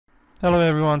Hello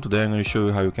everyone, today I'm going to show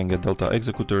you how you can get Delta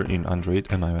Executor in Android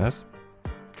and iOS.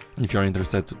 If you're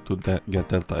interested to get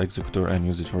Delta Executor and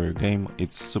use it for your game,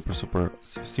 it's super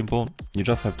simple. You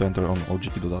just have to enter on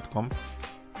OgKiddo.com.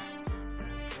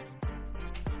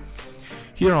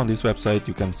 Here on this website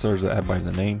you can search the app by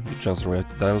the name, you just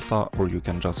write Delta, or you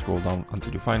can just scroll down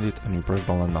until you find it and you press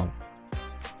download now.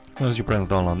 Once you press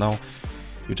download now,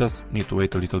 you just need to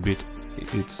wait a little bit,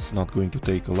 it's not going to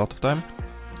take a lot of time.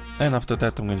 And after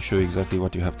that I'm going to show you exactly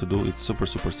what you have to do. It's super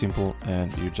simple,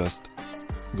 and you just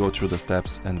go through the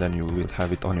steps and then you will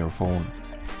have it on your phone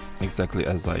exactly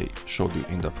as I showed you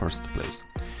in the first place.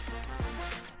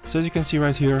 So as you can see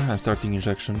right here, I'm starting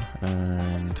injection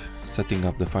and setting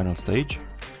up the final stage.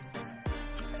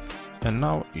 And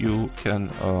now you can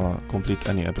complete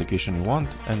any application you want,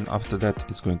 and after that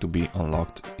it's going to be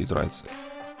unlocked. It writes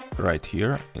right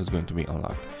here, it's going to be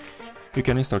unlocked. You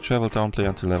can install Travel Town, play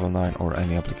until level 9, or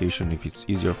any application if it's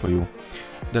easier for you.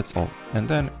 That's all. And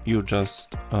then you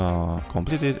just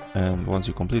complete it, and once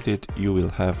you complete it, you will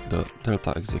have the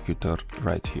Delta Executor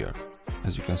right here.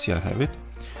 As you can see, I have it,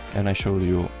 and I showed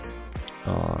you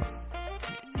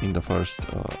in the first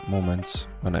moments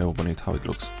when I open it how it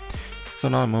looks. So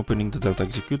now I'm opening the Delta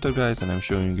Executor, guys, and I'm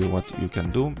showing you what you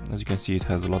can do. As you can see, it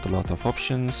has a lot of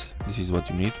options. This is what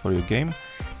you need for your game.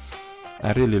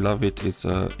 I really love it. It's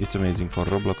amazing for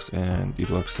Roblox, and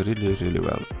it works really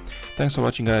well. Thanks for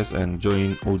watching, guys, and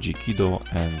join OgKiddo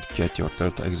and get your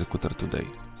Delta Executor today.